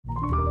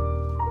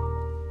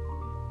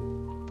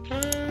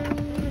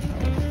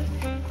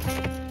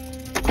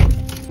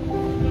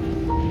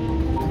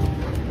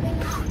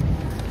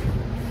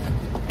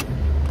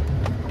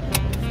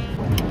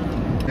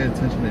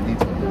attention to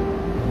detail.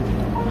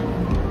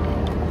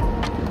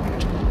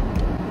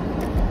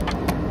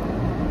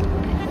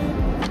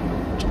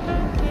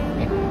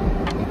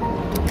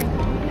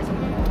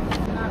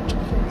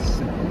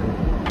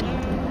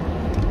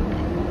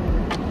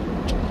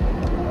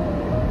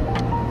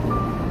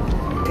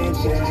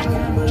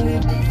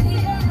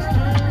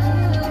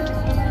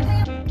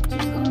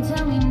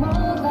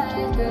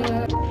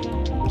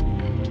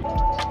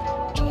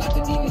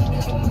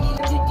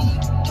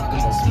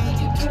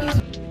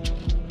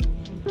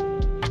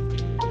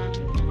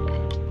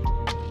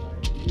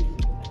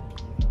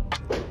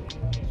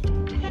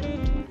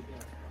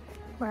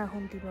 We're at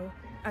Home Depot.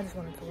 I just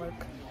wanted to work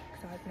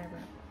because I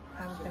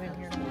haven't been in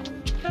here in a while.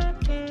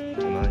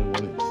 Now you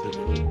want it to sit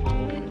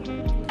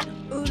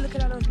for. Ooh, look at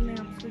all those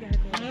lamps. We gotta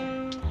go in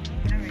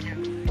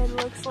there. It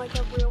looks like a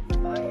real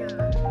fire.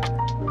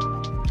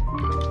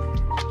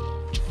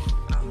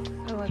 Oh,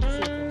 I like to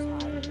see if it's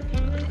hot.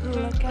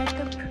 Look at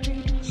the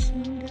pretty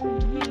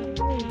chandelier.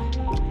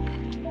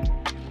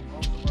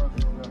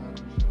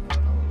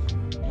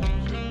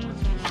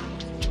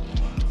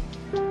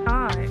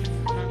 Nice.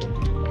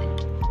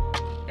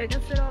 It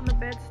can sit on the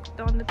bed,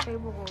 on the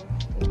table.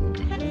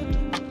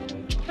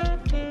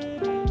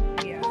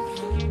 Yeah.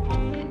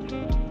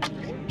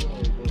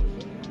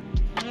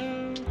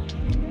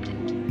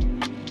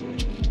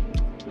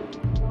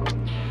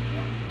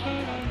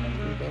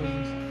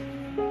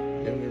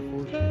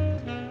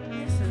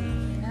 This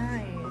is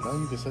nice. Now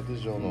you can set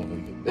this joint on.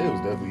 They was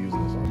definitely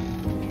using this on.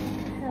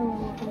 Hello,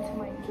 welcome to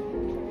my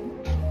kitchen.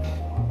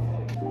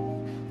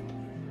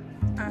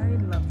 I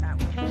love that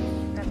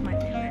one. That's my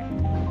favorite.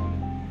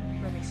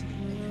 Let me see.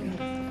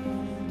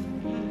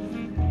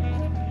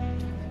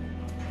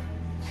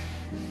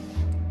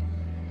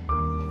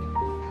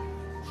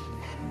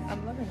 I'm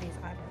loving these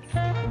items.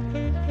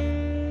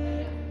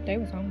 They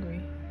was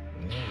hungry.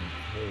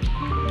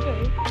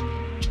 Okay.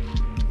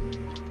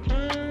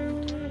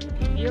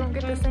 You don't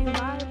get the same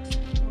vibes?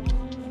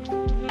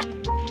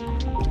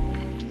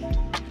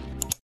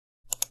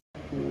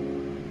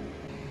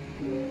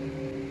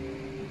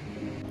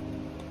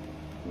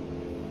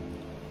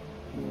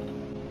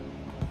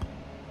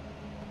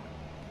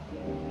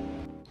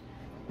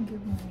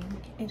 Good morning.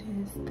 It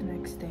is the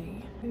next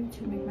day. I'm going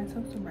to make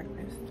myself some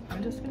breakfast.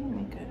 I'm just gonna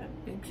make a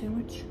egg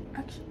sandwich.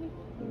 Actually,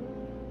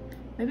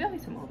 maybe I'll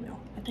eat some oatmeal.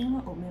 I think my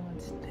oatmeal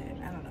instead.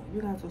 I don't know.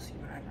 You guys will see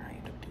whatever I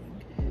end up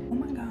doing. Oh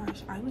my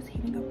gosh, I was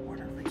heating up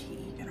water for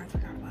tea and I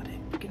forgot about it.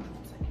 Give me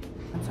 1 second.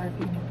 I'm sorry if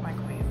you can hear the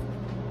microwave.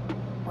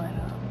 But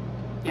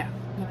yeah,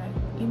 I'm gonna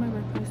eat my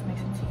breakfast, make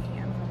some tea.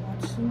 I'm gonna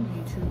watch some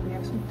YouTube. We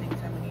have some things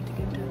that we need to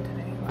get done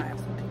today. Well, I have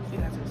some things. You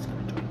guys are just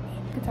gonna join me.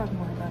 We can talk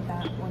more about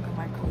that when the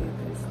microwave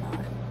is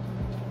not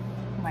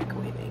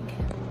microwaving.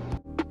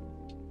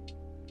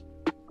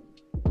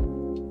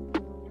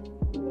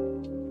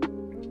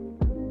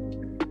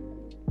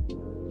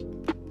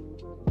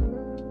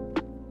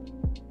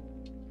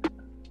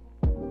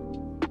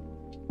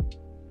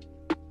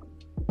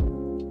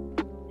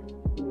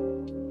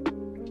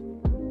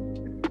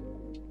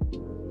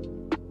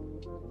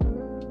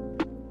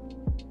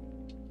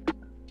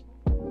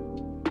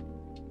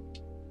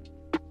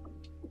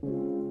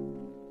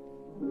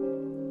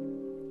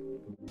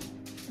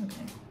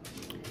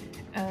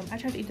 I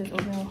tried to eat this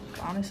oatmeal,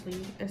 but honestly,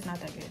 it's not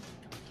that good.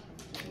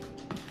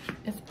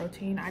 It's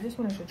protein. I just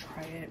wanted to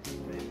try it,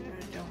 but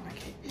I don't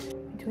like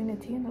it. Between the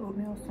tea and the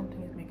oatmeal,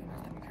 something is making my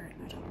stomach hurt,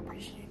 and I don't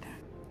appreciate that.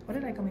 What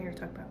did I come here to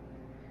talk about?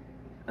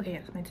 Okay,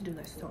 yes, my to-do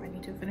list. So I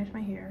need to finish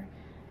my hair.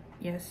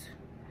 Yes,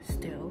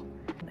 still.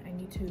 I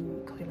need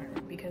to clean my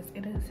room because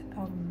it is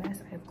a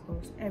mess. I have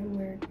clothes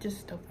everywhere, just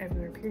stuff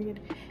everywhere,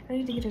 period. I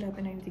need to get it up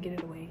and I need to get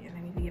it away and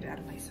I need to get it out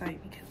of my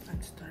sight because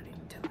I'm starting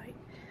to like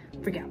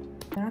freak out.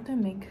 I have to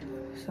make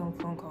some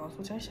phone calls,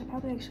 which I should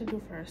probably actually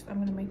do first. I'm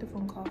gonna make the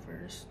phone call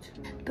first.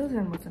 Those are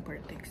the most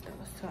important things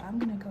though. So I'm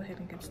gonna go ahead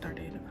and get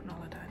started on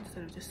all of that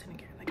instead of just sitting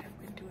here like I've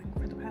been doing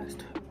for the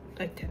past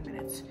like 10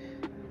 minutes.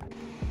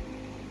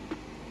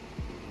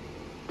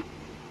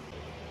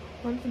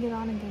 Wanted to get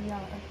on and give y'all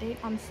an update.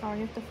 I'm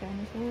sorry if the fan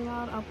is really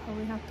loud. I'll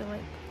probably have to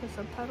like put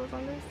subtitles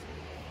on this.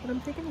 But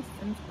I'm taking a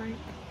sense break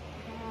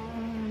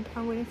and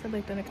I'm waiting for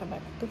like them to come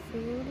back with the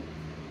food.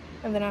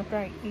 And then after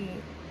I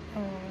eat,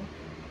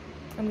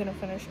 I'm gonna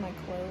finish my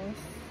clothes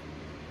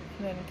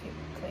and then keep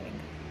cleaning.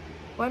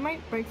 Well, I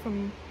might break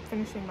from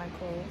finishing my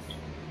clothes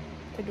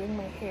to doing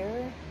my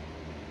hair,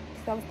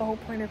 because that was the whole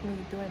point of me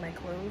doing my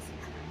clothes.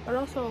 But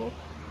also,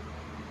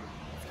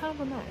 it's kind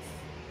of a mess.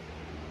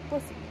 We'll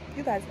see.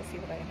 You guys will see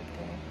what I end up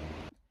doing.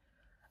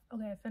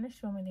 Okay, I finished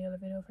filming the other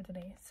video for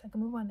today, so I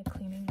can move on to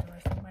cleaning the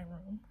rest of my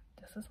room.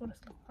 This is what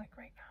it's looking like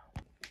right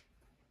now.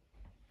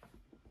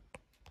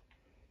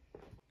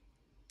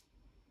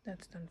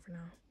 That's done for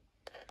now.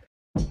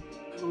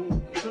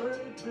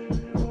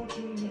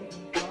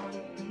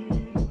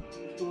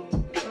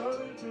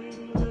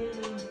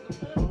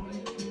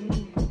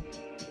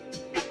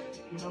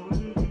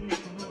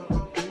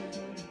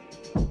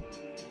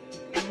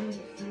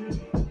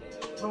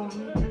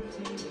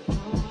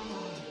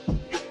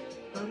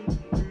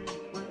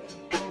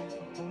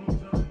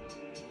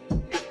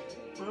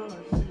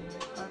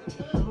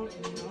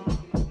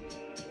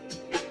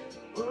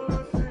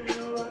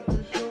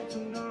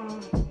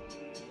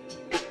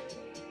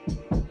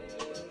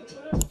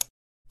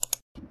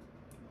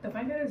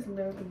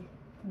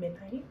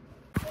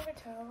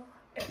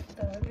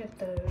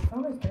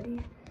 is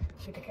dirty,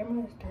 if the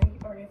camera is dirty,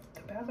 or if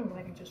the bathroom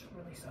lighting just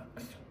really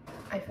sucks.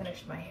 I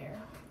finished my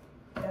hair.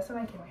 That's what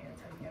I came here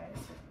to tell you guys.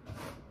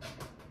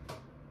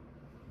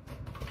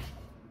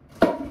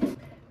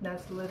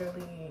 That's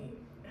literally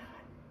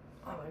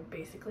all I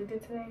basically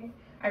did today.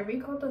 I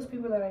recalled those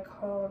people that I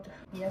called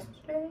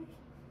yesterday.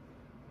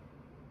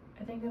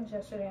 I think it was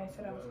yesterday. I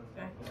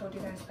told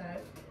you guys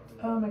that.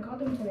 I called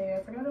them today.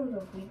 I forgot it was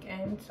a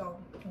weekend, so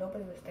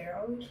nobody was there,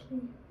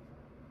 obviously.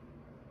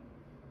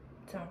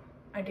 So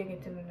I did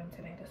get to them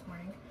today this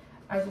morning.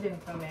 I just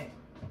didn't film it,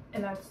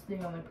 and that's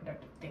the only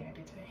productive thing I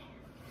did today,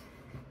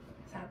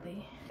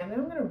 sadly. And then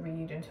I'm gonna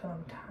read until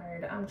I'm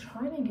tired. I'm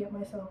trying to get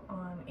myself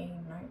on a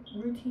night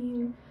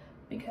routine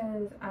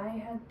because I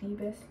had the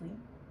best sleep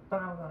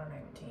when I was on a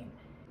night routine.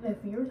 If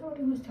you're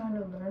somebody who's trying to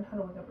learn how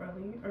to wake up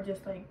early or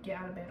just like get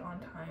out of bed on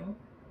time,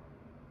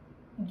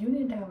 you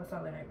need to have a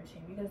solid night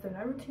routine, because the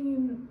night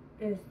routine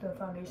is the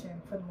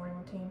foundation for the morning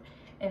routine.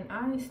 And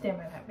I stand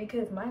by that,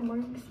 because my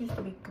mornings used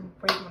to be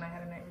great when I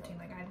had a night routine.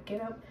 Like, I'd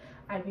get up,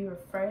 I'd be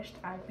refreshed,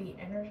 I'd be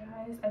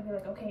energized, I'd be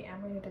like, okay,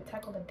 I'm ready to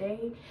tackle the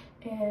day.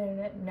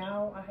 And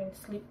now I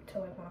sleep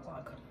till like 1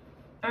 o'clock.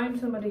 I'm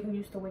somebody who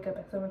used to wake up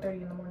at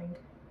 7:30 in the morning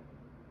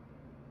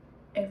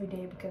every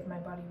day because my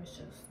body was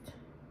just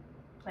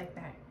like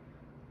that.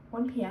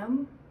 1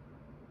 p.m.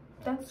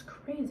 That's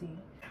crazy.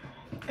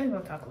 I'm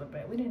gonna talk a little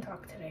bit. We didn't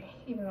talk today,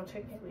 even though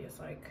technically it's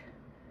like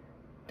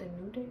the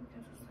new day,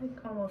 because it's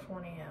like almost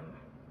 1 a.m.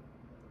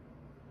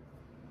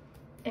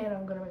 And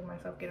I'm gonna make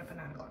myself get up at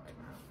 9 o'clock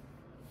tomorrow.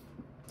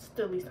 It's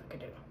the least I could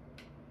do.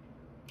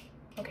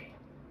 Okay.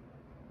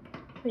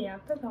 But yeah,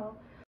 that's all.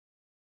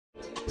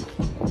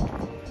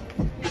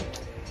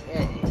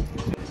 Hey.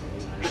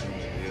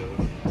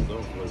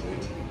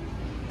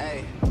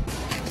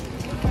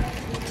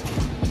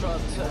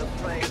 Truck to the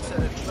plane, to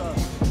the truck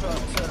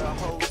to the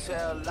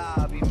hotel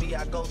lobby. Me,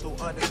 I go through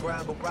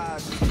underground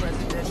garages,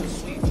 presidential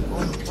suites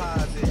on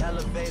deposit,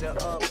 elevator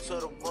up to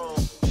the room,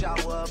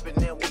 shower up and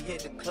then we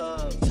hit the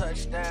club.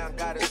 Touchdown,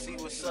 gotta see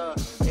what's up.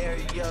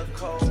 Area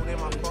code in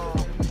my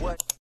phone.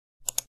 What?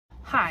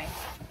 Hi.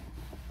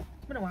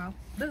 It's been a while.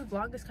 This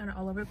vlog is kind of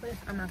all over the place.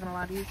 I'm not gonna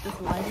lie to you. This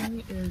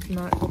lighting is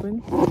not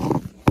open.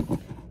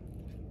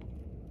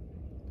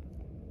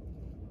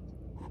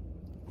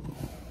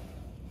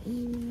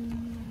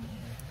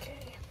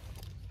 Okay.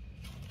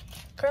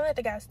 Currently at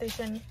the gas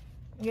station.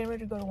 I'm getting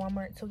ready to go to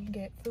Walmart so we can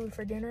get food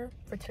for dinner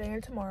for today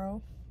and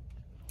tomorrow.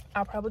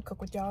 I'll probably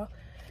cook with y'all,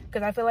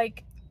 because I feel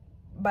like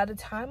by the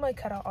time I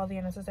cut out all the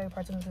unnecessary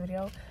parts of this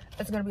video,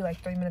 it's gonna be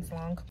like 3 minutes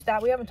long.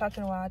 That we haven't talked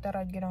in a while. I thought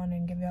I'd get on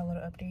and give y'all a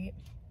little update,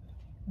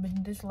 but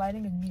this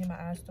lighting is beating my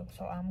ass though,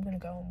 so I'm gonna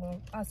go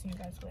and I'll see you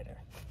guys later.